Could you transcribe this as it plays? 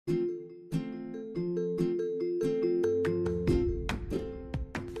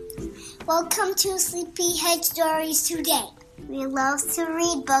Welcome to Sleepyhead Stories today. We love to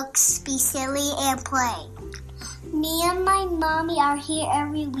read books, be silly, and play. Me and my mommy are here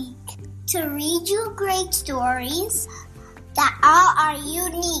every week to read you great stories that all are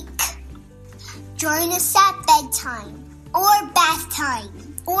unique. Join us at bedtime, or bath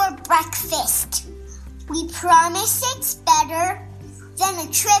time, or breakfast. We promise it's better than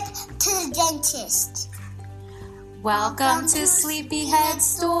a trip to the dentist. Welcome to Sleepyhead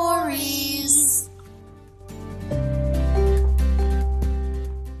Stories.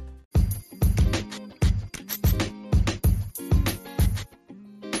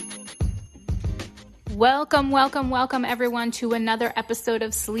 Welcome everyone to another episode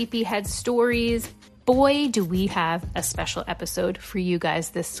of Sleepyhead Stories. Boy, do we have a special episode for you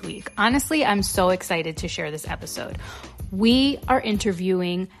guys this week. Honestly, I'm so excited to share this episode. We are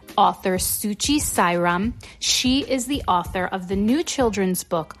interviewing author Suchi Sairam. She is the author of the new children's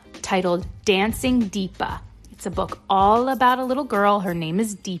book titled Dancing Deepa. It's a book all about a little girl. Her name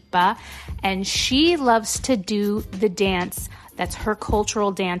is Deepa, and she loves to do the dance that's her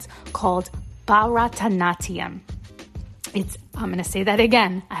cultural dance called Bharatanatyam. I'm going to say that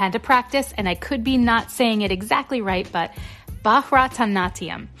again. I had to practice, and I could be not saying it exactly right, but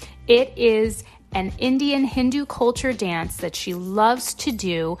Bharatanatyam. It is an Indian Hindu culture dance that she loves to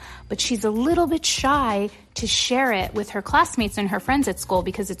do, but she's a little bit shy to share it with her classmates and her friends at school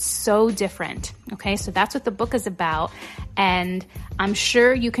because it's so different. Okay, so that's what the book is about, and I'm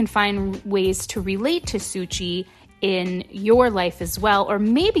sure you can find ways to relate to Suchi in your life as well, or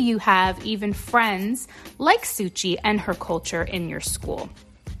maybe you have even friends like Suchi and her culture in your school.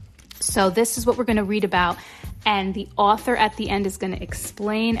 So this is what we're going to read about, and the author at the end is going to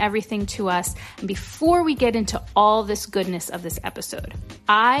explain everything to us. And before we get into all this goodness of this episode,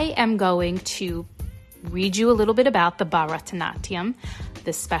 I am going to read you a little bit about the Bharatanatyam,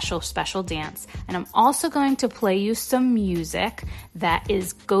 this special dance. And I'm also going to play you some music that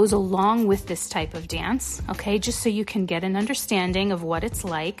goes along with this type of dance, okay, just so you can get an understanding of what it's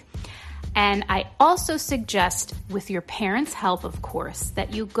like. And I also suggest, with your parents' help, of course,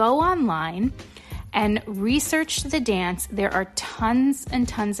 that you go online and research the dance. There are tons and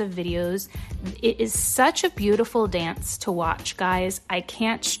tons of videos. It is such a beautiful dance to watch, guys. I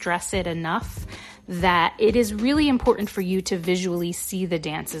can't stress it enough that it is really important for you to visually see the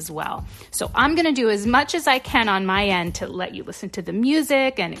dance as well. So I'm going to do as much as I can on my end to let you listen to the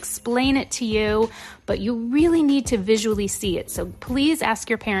music and explain it to you, but you really need to visually see it. So please ask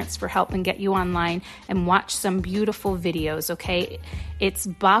your parents for help and get you online and watch some beautiful videos, okay? It's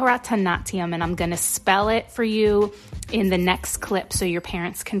Bharatanatyam, and I'm going to spell it for you in the next clip so your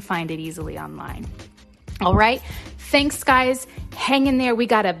parents can find it easily online. All right? Thanks, guys. Hang in there. We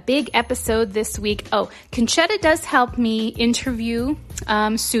got a big episode this week. Oh, Conchetta does help me interview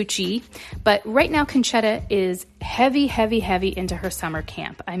Suchi, but right now Conchetta is heavy into her summer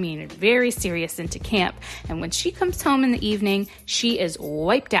camp. I mean, very serious into camp. And when she comes home in the evening, she is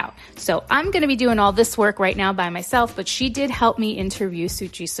wiped out. So I'm going to be doing all this work right now by myself, but she did help me interview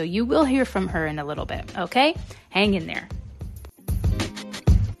Suchi, so you will hear from her in a little bit, okay? Hang in there.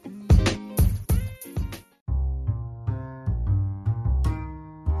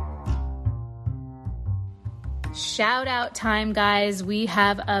 Shout out time, guys. We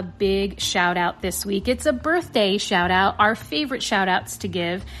have a big shout out this week. It's a birthday shout out, our favorite shout outs to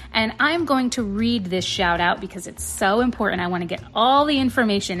give. And I'm going to read this shout out because it's so important. I want to get all the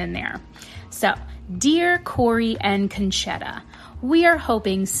information in there. So, dear Corey and Conchetta, we are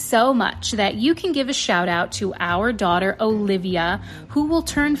hoping so much that you can give a shout out to our daughter Olivia, who will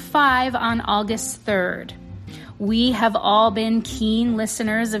turn 5 on August 3rd. We have all been keen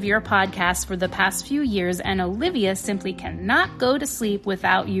listeners of your podcast for the past few years, and Olivia simply cannot go to sleep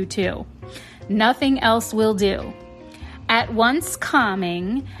without you too. Nothing else will do. At once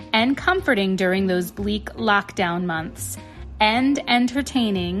calming and comforting during those bleak lockdown months, and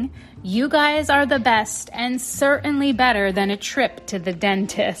entertaining, you guys are the best and certainly better than a trip to the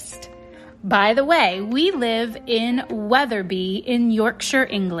dentist. By the way, we live in Wetherby in Yorkshire,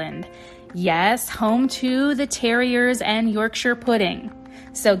 England. Yes, home to the Terriers and Yorkshire pudding.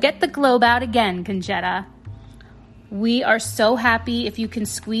 So get the globe out again, Conchetta. We are so happy if you can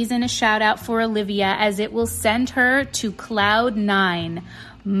squeeze in a shout out for Olivia, as it will send her to Cloud 9.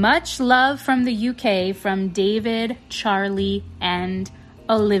 Much love from the UK, from David, Charlie, and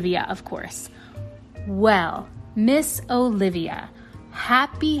Olivia, of course. Well, Miss Olivia,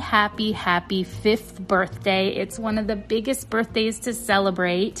 happy 5th birthday. It's one of the biggest birthdays to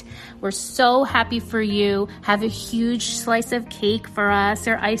celebrate. We're so happy for you. Have a huge slice of cake for us,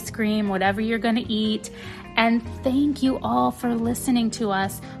 or ice cream, whatever you're going to eat. And thank you all for listening to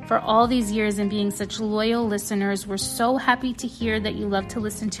us for all these years and being such loyal listeners. We're so happy to hear that you love to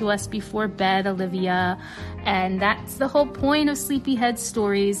listen to us before bed, Olivia. And that's the whole point of Sleepyhead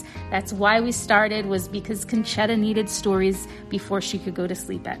Stories. That's why we started, was because Conchetta needed stories before she could go to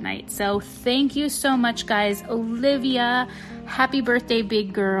sleep at night. So thank you so much, guys. Olivia, happy birthday,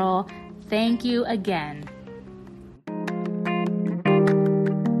 big girl. Thank you again.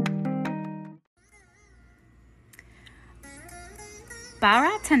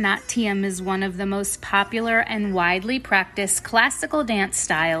 Bharatanatyam is one of the most popular and widely practiced classical dance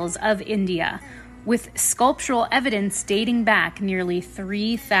styles of India, with sculptural evidence dating back nearly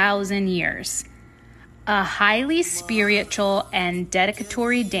 3,000 years. A highly spiritual and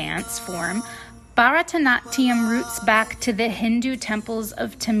dedicatory dance form, Bharatanatyam roots back to the Hindu temples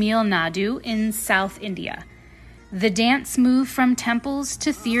of Tamil Nadu in South India. The dance moved from temples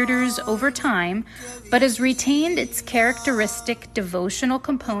to theaters over time, but has retained its characteristic devotional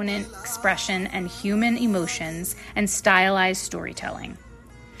component, expression, and human emotions and stylized storytelling.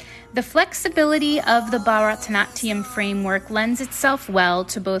 The flexibility of the Bharatanatyam framework lends itself well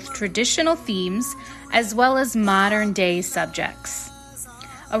to both traditional themes as well as modern-day subjects.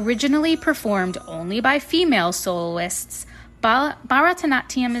 Originally performed only by female soloists,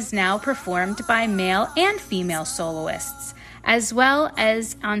 Bharatanatyam is now performed by male and female soloists, as well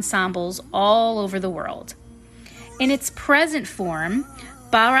as ensembles all over the world. In its present form,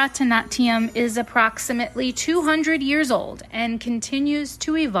 Bharatanatyam is approximately 200 years old and continues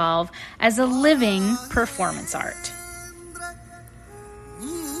to evolve as a living performance art.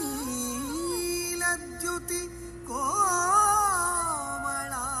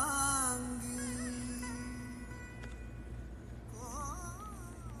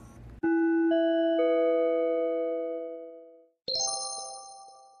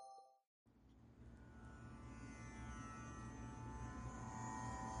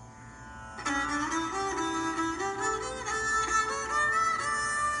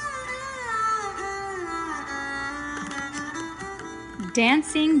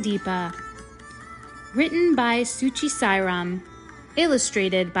 Dancing Deepa, written by Suchi Sairam,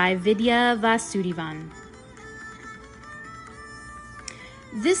 illustrated by Vidya Vasudevan.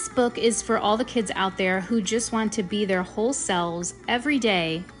 This book is for all the kids out there who just want to be their whole selves every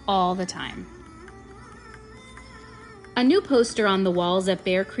day, all the time. A new poster on the walls at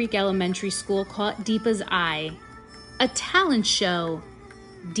Bear Creek Elementary School caught Deepa's eye. A talent show.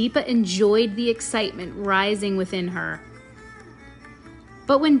 Deepa enjoyed the excitement rising within her.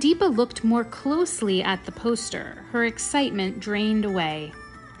 But when Deepa looked more closely at the poster, her excitement drained away.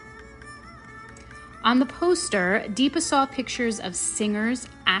 On the poster, Deepa saw pictures of singers,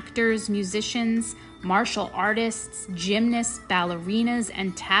 actors, musicians, martial artists, gymnasts, ballerinas,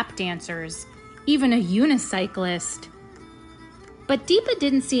 and tap dancers, even a unicyclist. But Deepa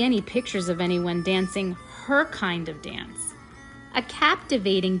didn't see any pictures of anyone dancing her kind of dance, a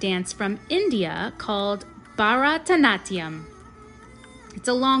captivating dance from India called Bharatanatyam. It's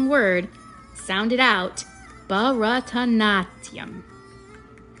a long word. Sound it out. Bharatanatyam.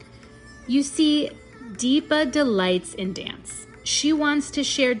 You see, Deepa delights in dance. She wants to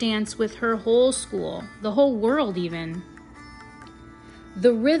share dance with her whole school, the whole world even.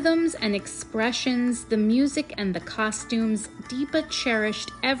 The rhythms and expressions, the music and the costumes, Deepa cherished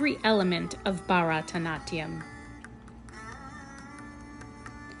every element of Bharatanatyam.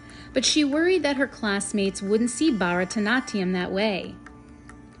 But she worried that her classmates wouldn't see Bharatanatyam that way.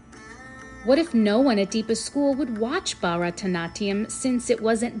 What if no one at Deepa's school would watch Bharatanatyam since it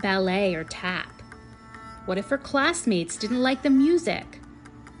wasn't ballet or tap? What if her classmates didn't like the music?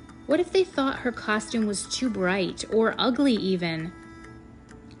 What if they thought her costume was too bright or ugly even?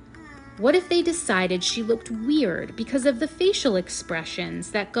 What if they decided she looked weird because of the facial expressions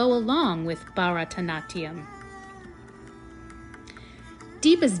that go along with Bharatanatyam?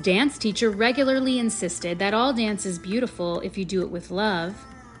 Deepa's dance teacher regularly insisted that all dance is beautiful if you do it with love.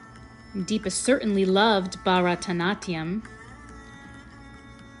 Deepa certainly loved Bharatanatyam.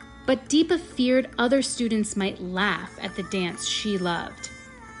 But Deepa feared other students might laugh at the dance she loved,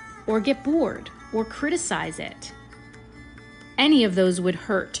 or get bored, or criticize it. Any of those would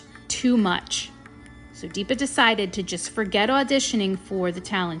hurt too much. So Deepa decided to just forget auditioning for the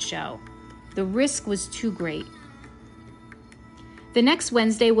talent show. The risk was too great. The next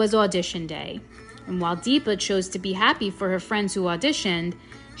Wednesday was audition day, and while Deepa chose to be happy for her friends who auditioned,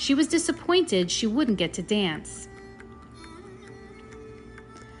 she was disappointed she wouldn't get to dance.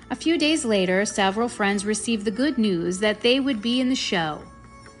 A few days later, several friends received the good news that they would be in the show.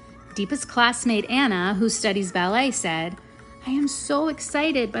 Deepa's classmate Anna, who studies ballet, said, "I am so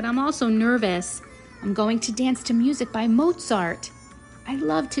excited, but I'm also nervous. I'm going to dance to music by Mozart. I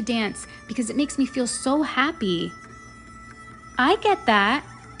love to dance because it makes me feel so happy. I get that,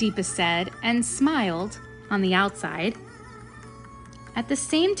 Deepa said and smiled on the outside. At the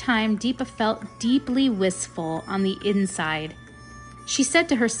same time, Deepa felt deeply wistful on the inside. She said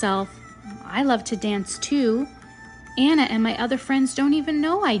to herself, I love to dance too. Anna and my other friends don't even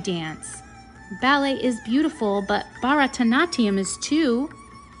know I dance. Ballet is beautiful, but Bharatanatyam is too.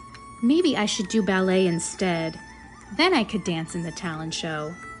 Maybe I should do ballet instead. Then I could dance in the talent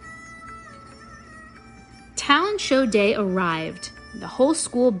show. Talent show day arrived. The whole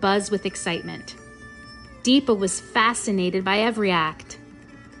school buzzed with excitement. Deepa was fascinated by every act.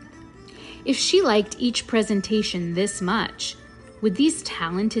 If she liked each presentation this much, would these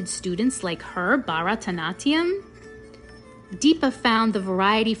talented students like her Bharatanatyam? Deepa found the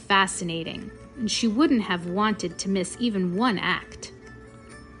variety fascinating, and she wouldn't have wanted to miss even one act.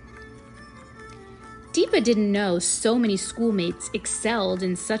 Deepa didn't know so many schoolmates excelled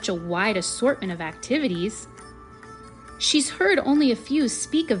in such a wide assortment of activities. She's heard only a few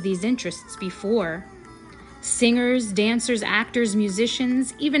speak of these interests before. Singers, dancers, actors,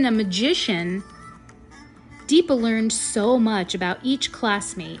 musicians, even a magician. Deepa learned so much about each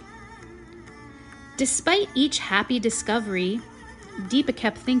classmate. Despite each happy discovery, Deepa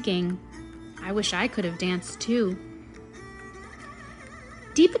kept thinking, I wish I could have danced too.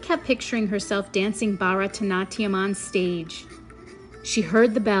 Deepa kept picturing herself dancing Bharatanatyam on stage. She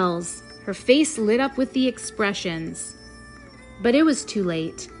heard the bells. Her face lit up with the expressions. But it was too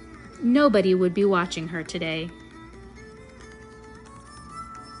late. Nobody would be watching her today.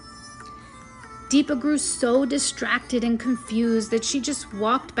 Deepa grew so distracted and confused that she just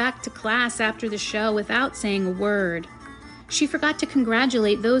walked back to class after the show without saying a word. She forgot to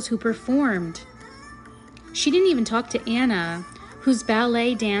congratulate those who performed. She didn't even talk to Anna, whose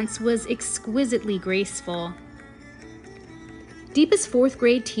ballet dance was exquisitely graceful. Deepa's fourth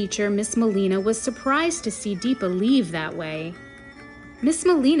grade teacher, Miss Molina, was surprised to see Deepa leave that way. Miss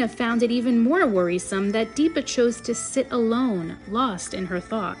Molina found it even more worrisome that Deepa chose to sit alone, lost in her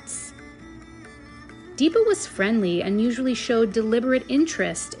thoughts. Deepa was friendly and usually showed deliberate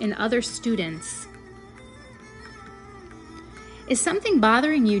interest in other students. Is something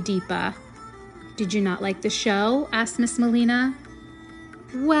bothering you, Deepa? Did you not like the show? Asked Miss Molina.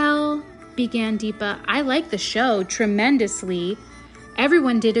 Well, began Deepa, I liked the show tremendously.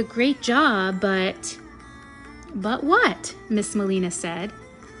 Everyone did a great job, but... But what? Miss Molina said.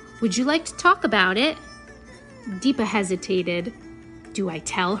 Would you like to talk about it? Deepa hesitated. Do I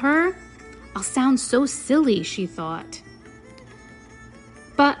tell her? I'll sound so silly, she thought.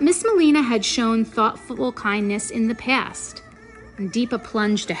 But Miss Molina had shown thoughtful kindness in the past, and Deepa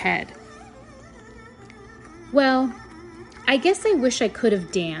plunged ahead. Well, I guess I wish I could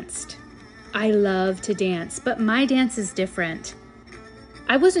have danced. I love to dance, but my dance is different.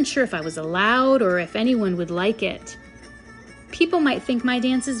 I wasn't sure if I was allowed or if anyone would like it. People might think my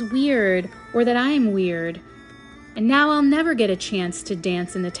dance is weird or that I'm weird. And now I'll never get a chance to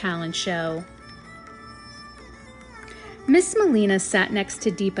dance in the talent show. Miss Molina sat next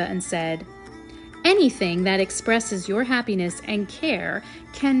to Deepa and said, anything that expresses your happiness and care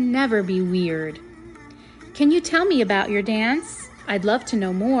can never be weird. Can you tell me about your dance? I'd love to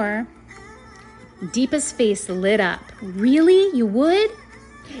know more. Deepa's face lit up. Really? You would?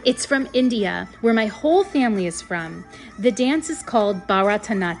 It's from India, where my whole family is from. The dance is called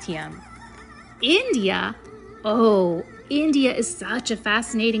Bharatanatyam. India? Oh, India is such a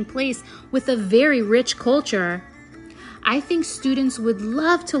fascinating place with a very rich culture. I think students would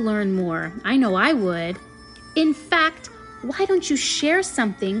love to learn more. I know I would. In fact, why don't you share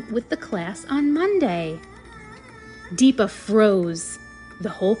something with the class on Monday? Deepa froze. The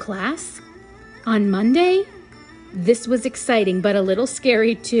whole class? On Monday? This was exciting, but a little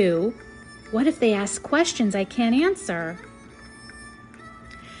scary too. What if they ask questions I can't answer?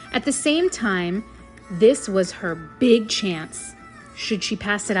 At the same time, this was her big chance. Should she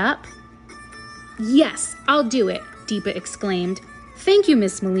pass it up? Yes, I'll do it, Deepa exclaimed. Thank you,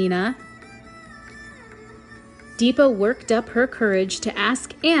 Miss Molina. Deepa worked up her courage to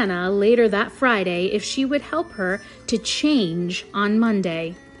ask Anna later that Friday if she would help her to change on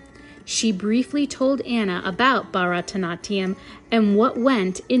Monday. She briefly told Anna about Bharatanatyam and what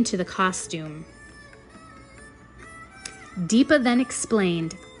went into the costume. Deepa then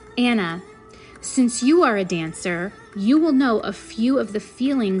explained, Anna, since you are a dancer, you will know a few of the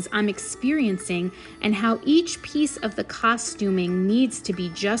feelings I'm experiencing and how each piece of the costuming needs to be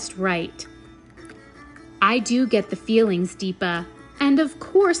just right. I do get the feelings, Deepa, and of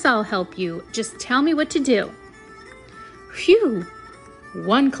course I'll help you. Just tell me what to do. Phew!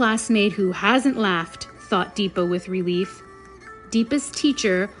 One classmate who hasn't laughed, thought Deepa with relief. Deepa's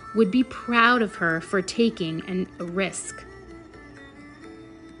teacher would be proud of her for taking a risk.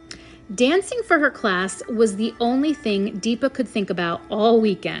 Dancing for her class was the only thing Deepa could think about all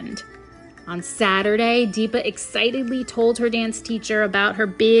weekend. On Saturday, Deepa excitedly told her dance teacher about her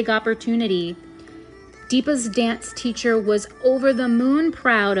big opportunity. Deepa's dance teacher was over the moon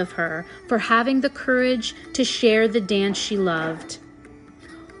proud of her for having the courage to share the dance she loved.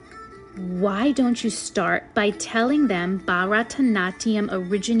 Why don't you start by telling them Bharatanatyam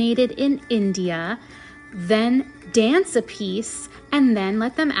originated in India, then dance a piece, and then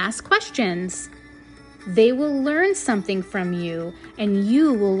let them ask questions? They will learn something from you, and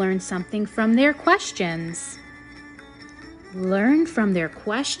you will learn something from their questions. Learn from their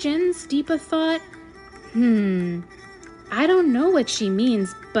questions, Deepa thought. I don't know what she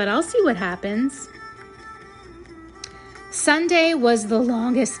means, but I'll see what happens. Sunday was the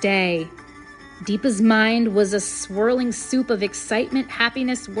longest day. Deepa's mind was a swirling soup of excitement,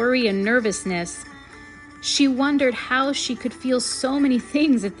 happiness, worry, and nervousness. She wondered how she could feel so many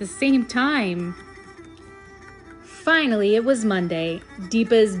things at the same time. Finally, it was Monday,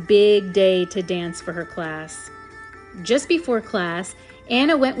 Deepa's big day to dance for her class. Just before class,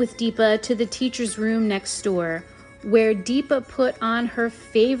 Anna went with Deepa to the teacher's room next door, where Deepa put on her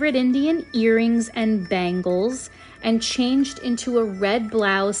favorite Indian earrings and bangles and changed into a red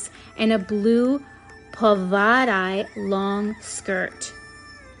blouse and a blue pavadai long skirt.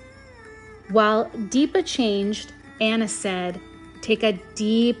 While Deepa changed, Anna said, "Take a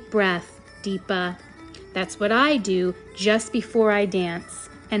deep breath, Deepa. That's what I do just before I dance,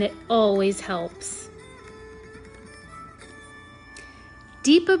 and it always helps."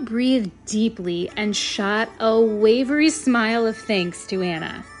 Deepa breathed deeply and shot a wavery smile of thanks to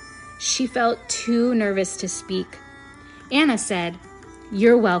Anna. She felt too nervous to speak. Anna said,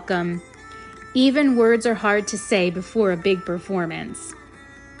 "You're welcome. Even words are hard to say before a big performance."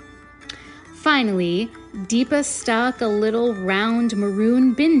 Finally, Deepa stuck a little round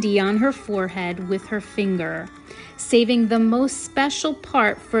maroon bindi on her forehead with her finger. Saving the most special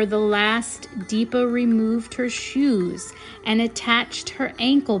part for the last, Deepa removed her shoes and attached her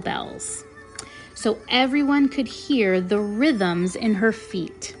ankle bells, so everyone could hear the rhythms in her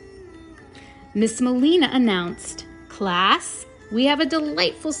feet. Miss Melina announced, "Class, we have a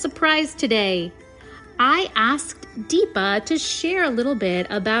delightful surprise today. I asked Deepa to share a little bit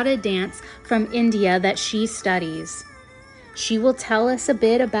about a dance from India that she studies. She will tell us a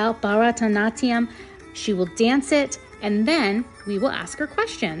bit about Bharatanatyam, she will dance it, and then we will ask her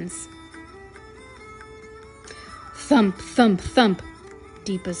questions." Thump, thump, thump.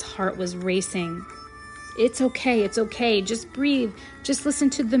 Deepa's heart was racing. It's okay. Just breathe. Just listen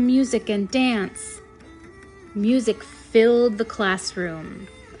to the music and dance." Music filled the classroom.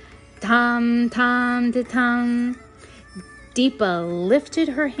 Tam, tam, tam. Deepa lifted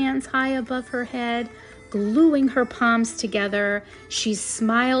her hands high above her head, gluing her palms together. She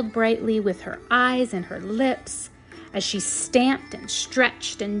smiled brightly with her eyes and her lips as she stamped and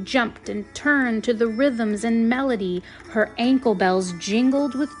stretched and jumped and turned to the rhythms and melody. Her ankle bells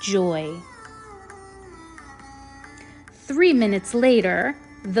jingled with joy. 3 minutes later,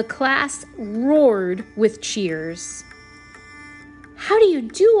 the class roared with cheers. "How do you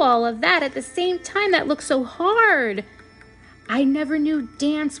do all of that at the same time? That looks so hard. I never knew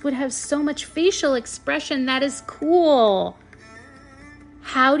dance would have so much facial expression. That is cool.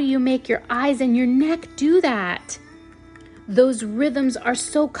 How do you make your eyes and your neck do that? Those rhythms are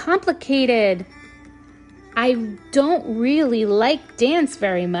so complicated. I don't really like dance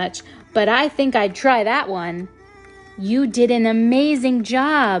very much, but I think I'd try that one. You did an amazing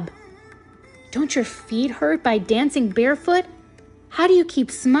job. Don't your feet hurt by dancing barefoot? How do you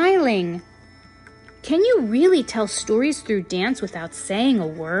keep smiling? Can you really tell stories through dance without saying a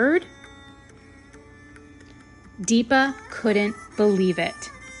word?" Deepa couldn't believe it.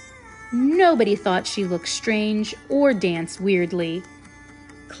 Nobody thought she looked strange or danced weirdly.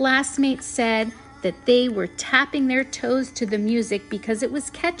 Classmates said that they were tapping their toes to the music because it was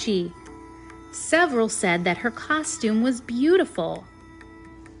catchy. Several said that her costume was beautiful.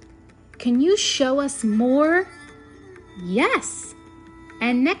 "Can you show us more?" "Yes.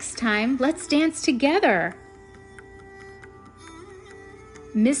 And next time, let's dance together."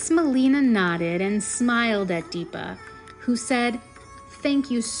 Miss Melina nodded and smiled at Deepa, who said, "Thank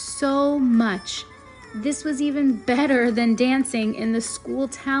you so much. This was even better than dancing in the school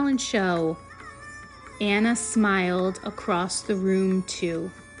talent show." Anna smiled across the room too.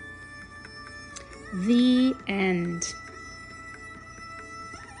 The end.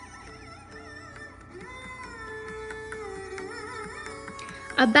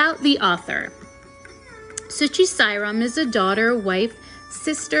 About the author. Suchi Sairam is a daughter, wife,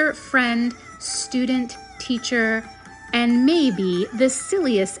 sister, friend, student, teacher, and maybe the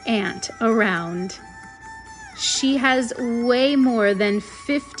silliest aunt around. She has way more than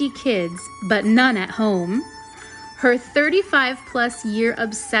 50 kids, but none at home. Her 35-plus year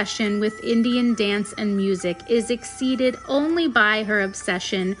obsession with Indian dance and music is exceeded only by her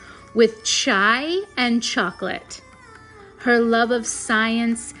obsession with chai and chocolate. Her love of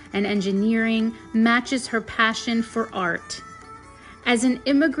science and engineering matches her passion for art. As an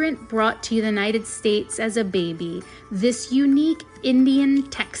immigrant brought to the United States as a baby, this unique Indian,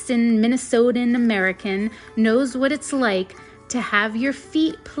 Texan, Minnesotan American knows what it's like to have your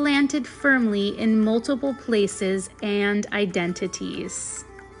feet planted firmly in multiple places and identities.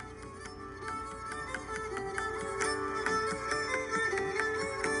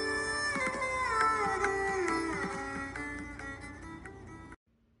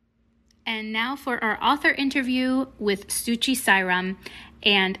 And now for our author interview with Suchi Sairam.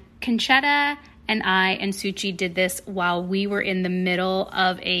 And Conchetta and I and Suchi did this while we were in the middle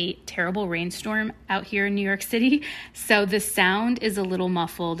of a terrible rainstorm out here in New York City. So the sound is a little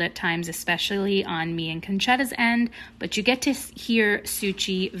muffled at times, especially on me and Conchetta's end, but you get to hear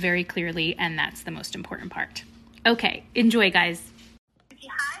Suchi very clearly, and that's the most important part. Okay, enjoy, guys.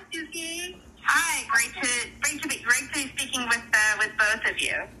 Hi, Suchi. Hi, great to be speaking with both of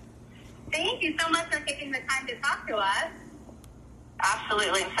you. Thank you so much for taking the time to talk to us.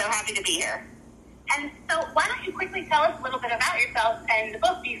 Absolutely. I'm so happy to be here. And so why don't you quickly tell us a little bit about yourself and the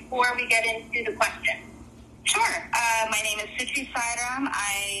book before we get into the question? Sure. My name is Suchi Sairam.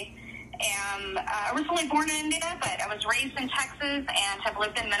 I am originally born in India, but I was raised in Texas and have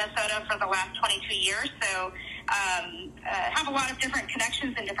lived in Minnesota for the last 22 years. So have a lot of different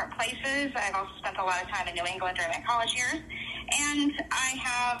connections in different places. I've also spent a lot of time in New England during my college years. And I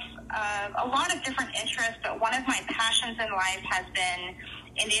have a lot of different interests, but one of my passions in life has been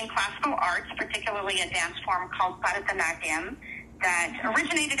Indian classical arts, particularly a dance form called Bharatanatyam that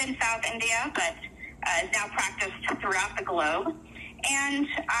originated in South India, but is now practiced throughout the globe. And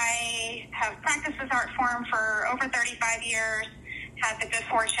I have practiced this art form for over 35 years, had the good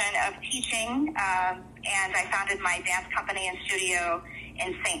fortune of teaching, and I founded my dance company and studio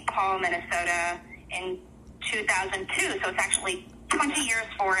in St. Paul, Minnesota in 2002. So it's actually 20 years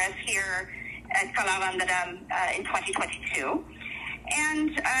for us here at Kalavandaram in 2022.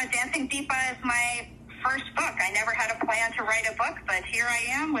 And Dancing Deepa is my first book. I never had a plan to write a book, but here I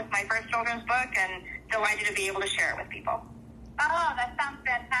am with my first children's book and delighted to be able to share it with people. Oh, that sounds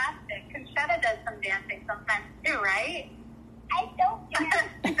fantastic. Conchetta does some dancing sometimes too, right? I don't dance.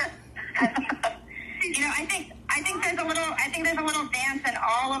 I think there's a little dance in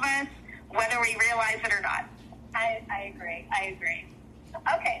all of us, whether we realize it or not. I agree.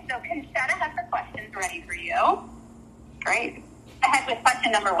 Okay, so Conchetta has her questions ready for you. Great. Ahead with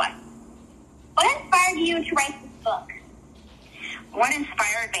question number 1. What inspired you to write this book? What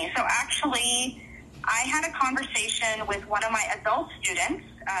inspired me? So actually, I had a conversation with one of my adult students.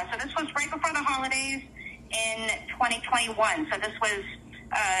 So this was right before the holidays in 2021. So this was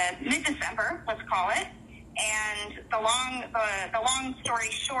mid-December, let's call it. And the long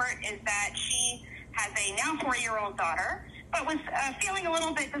story short is that she has a now 4-year-old daughter, but was feeling a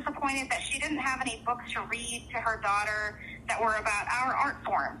little bit disappointed that she didn't have any books to read to her daughter that were about our art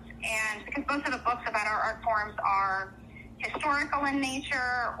forms. And because most of the books about our art forms are historical in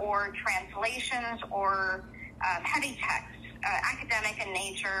nature or translations or heavy texts, academic in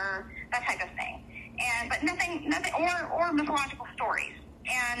nature, that type of thing. But nothing, or mythological stories.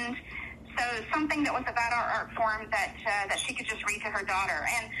 And so something that was about our art form that she could just read to her daughter.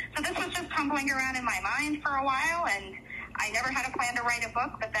 And so this was just tumbling around in my mind for a while, and I never had a plan to write a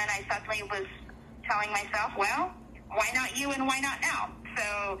book, but then I suddenly was telling myself, well, why not you and why not now?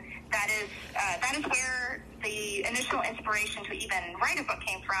 So that is where the initial inspiration to even write a book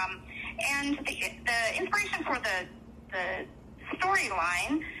came from. And the inspiration for the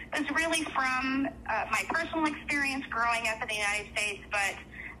storyline was really from my personal experience growing up in the United States, but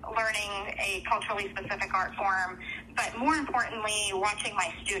learning a culturally specific art form, but more importantly, watching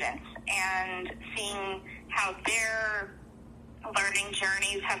my students and seeing how their learning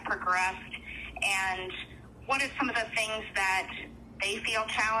journeys have progressed and what are some of the things that they feel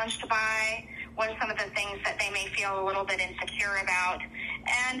challenged by, what are some of the things that they may feel a little bit insecure about.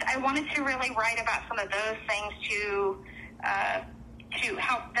 And I wanted to really write about some of those things to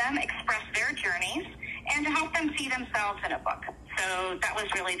help them express their journeys and to help them see themselves in a book. So that was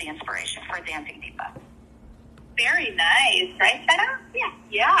really the inspiration for Dancing Deepa. Very nice. Right, Seta?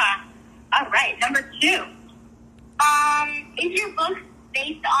 Yeah. All right. Number 2. Is your book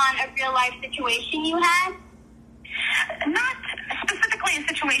based on a real-life situation you had? Not specifically a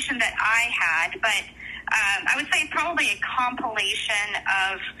situation that I had, but I would say probably a compilation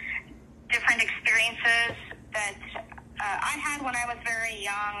of different experiences that I had when I was very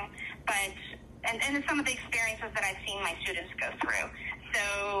young, and some of the experiences that I've seen my students go through.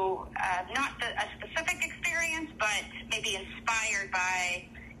 So not a specific experience, but maybe inspired by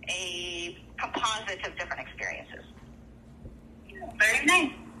a composite of different experiences. Very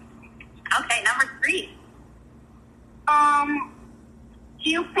nice. Okay, number 3. Do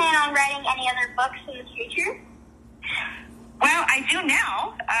you plan on writing any other books in the future? Well, I do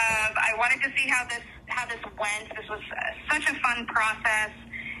now. I wanted to see how this went. This was such a fun process,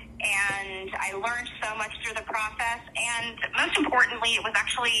 and I learned so much through the process. And most importantly, it was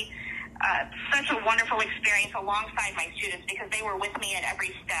actually such a wonderful experience alongside my students because they were with me at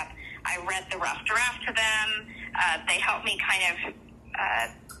every step. I read the rough draft to them. They helped me kind of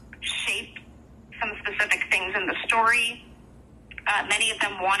shape some specific things in the story. Many of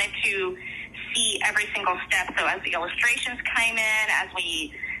them wanted to see every single step. So as the illustrations came in, as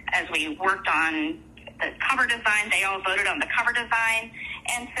we worked on the cover design, they all voted on the cover design.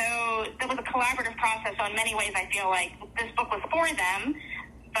 And so there was a collaborative process. So in many ways, I feel like this book was for them,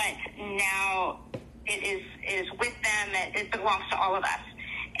 but now it is with them. It belongs to all of us.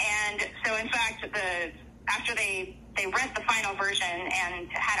 And so, in fact, after they read the final version and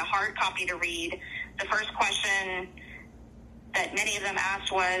had a hard copy to read, the first question that many of them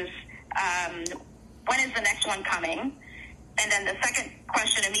asked was, when is the next one coming? And then the second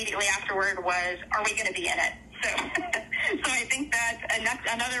question immediately afterward was, are we going to be in it? So I think that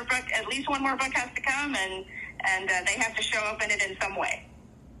another book, at least one more book has to come, and they have to show up in it in some way.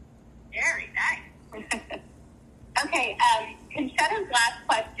 Very nice. Okay, Conchetta's last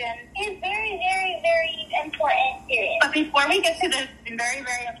question is very, very, very important, serious. But before we get to the very,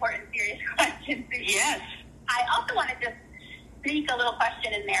 very important, serious questions, yes, I also want to just sneak a little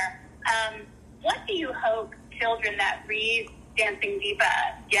question in there. What do you hope children that read Dancing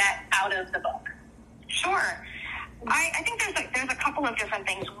Deepa get out of the book? Sure. I think there's a couple of different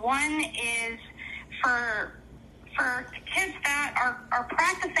things. One is for kids that are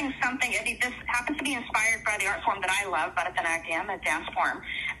practicing something. I mean, this happens to be inspired by the art form that I love, Bharatanatyam, a dance form.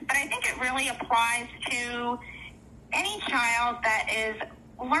 But I think it really applies to any child that is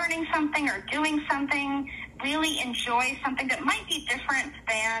learning something or doing something, really enjoys something that might be different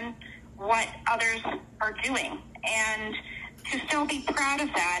than what others are doing. And to still be proud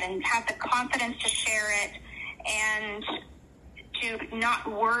of that and have the confidence to share it and to not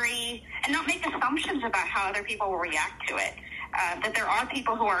worry and not make assumptions about how other people will react to it. That there are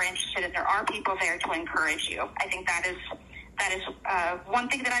people who are interested and there are people there to encourage you. I think that is one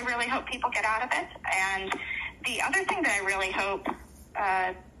thing that I really hope people get out of it. And the other thing that I really hope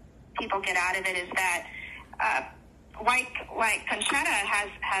people get out of it is that like Conchetta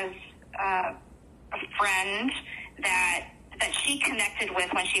has a friend that she connected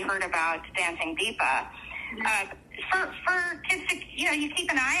with when she heard about Dancing Deepa. For kids to, you keep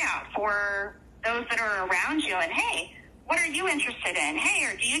an eye out for those that are around you and, hey, what are you interested in? Hey,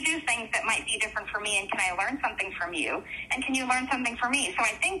 or do you do things that might be different for me, and can I learn something from you? And can you learn something from me? So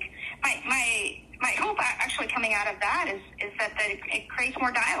I think my hope actually coming out of that is that it creates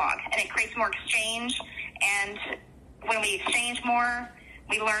more dialogue and it creates more exchange. And when we exchange more,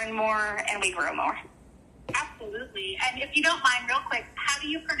 we learn more and we grow more. Absolutely. And if you don't mind, real quick, how do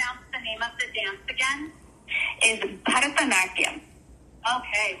you pronounce the name of the dance again? Is Bharatanatyam.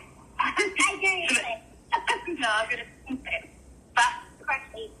 Okay. I didn't say. No, I'm going to say it.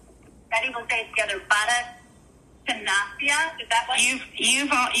 Correctly. Ready? We'll say it together. Bharatanatyam. Is that what?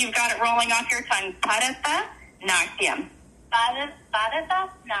 You've got it rolling off your tongue. Bharatanatyam.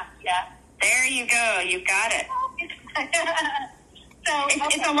 Bharatanatyam. There you go. You got it. So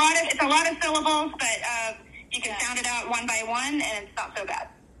it's a lot of syllables, but you can sound it out one by one, and it's not so bad.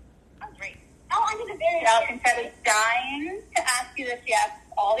 Oh, great. Oh, I'm going to very Conchetta's dying to ask you this. Yes,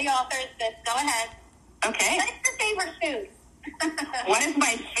 all the authors. This. Go ahead. Okay. What is your favorite food? What is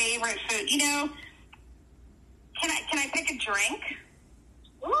my favorite food? Can I pick a drink?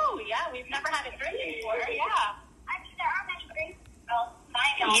 Ooh, yeah. We've never had a drink before. Yeah. I mean, there are many drinks. Oh,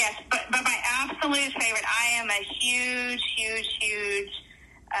 mine. Yes, but my absolute favorite. I am a huge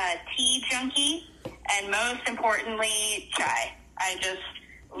tea junkie, and most importantly, chai. I just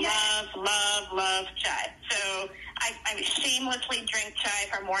love chai. So I shamelessly drink chai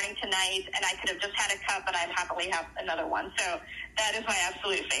from morning to night, and I could have just had a cup, and I'd happily have another one. So that is my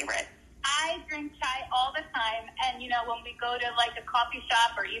absolute favorite. I drink chai all the time, and when we go to like a coffee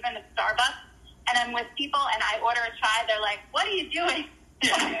shop or even a Starbucks, and I'm with people and I order a chai, they're like, "What are you doing?"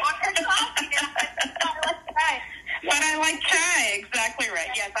 Or coffee. But I like chai. Exactly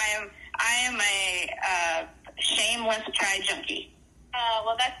right. Yes, I am a shameless chai junkie.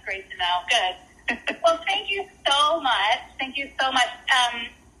 Well, that's great to know. Good. Well, thank you so much. Thank you so much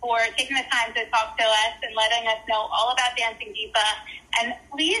for taking the time to talk to us and letting us know all about Dancing Diva. And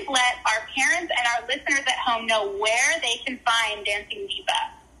please let our parents and our listeners at home know where they can find Dancing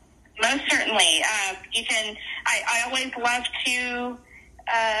Diva. Most certainly. You can. I always love to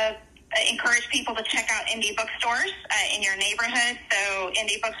encourage people to check out indie bookstores in your neighborhood. So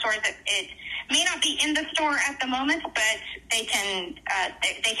indie bookstores, it may not be in the store at the moment, but they can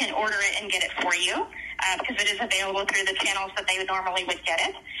order it and get it for you because it is available through the channels that they normally would get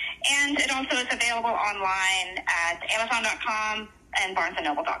it. And it also is available online at Amazon.com and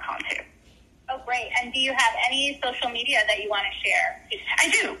BarnesandNoble.com too. Oh, great. And do you have any social media that you want to share? I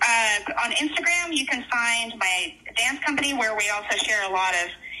do. On Instagram, you can find my dance company where we also share a lot of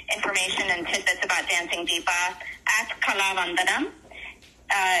information and tidbits about Dancing Diva at Kalavandanam.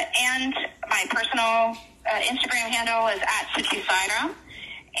 And my personal Instagram handle is at Suchisaira.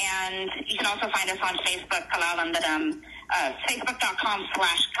 And you can also find us on Facebook, Kalavandanam,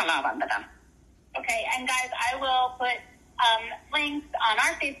 Facebook.com/Kalavandanam. Okay, and guys, I will put links on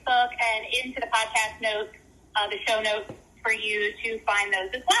our Facebook and into the podcast notes, the show notes, for you to find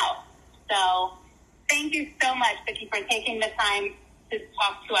those as well. So thank you so much, Vicki, for taking the time to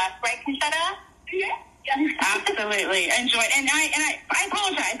talk to us. Right, Conchetta? Yeah. Absolutely. Enjoyed. And I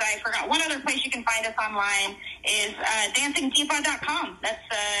apologize. I forgot. One other place you can find us online is dancingdiva.com. That's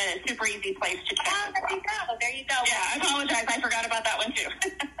a super easy place to check as well. There you go. Yeah, I apologize. I forgot about that one too.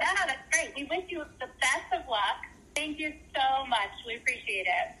 Yeah, that's great. We wish you the best of luck. Thank you so much. We appreciate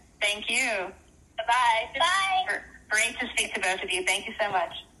it. Thank you. Bye-bye. Bye. Great to speak to both of you. Thank you so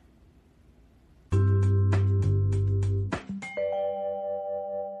much.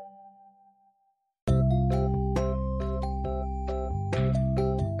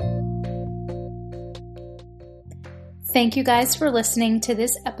 Thank you guys for listening to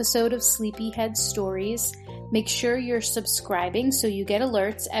this episode of Sleepyhead Stories. Make sure you're subscribing so you get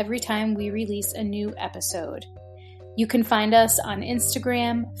alerts every time we release a new episode. You can find us on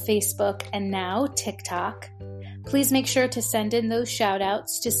Instagram, Facebook, and now TikTok. Please make sure to send in those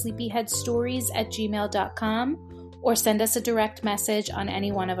shout-outs to sleepyheadstories@gmail.com or send us a direct message on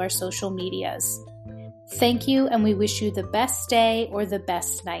any one of our social medias. Thank you, and we wish you the best day or the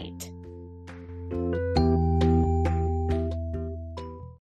best night.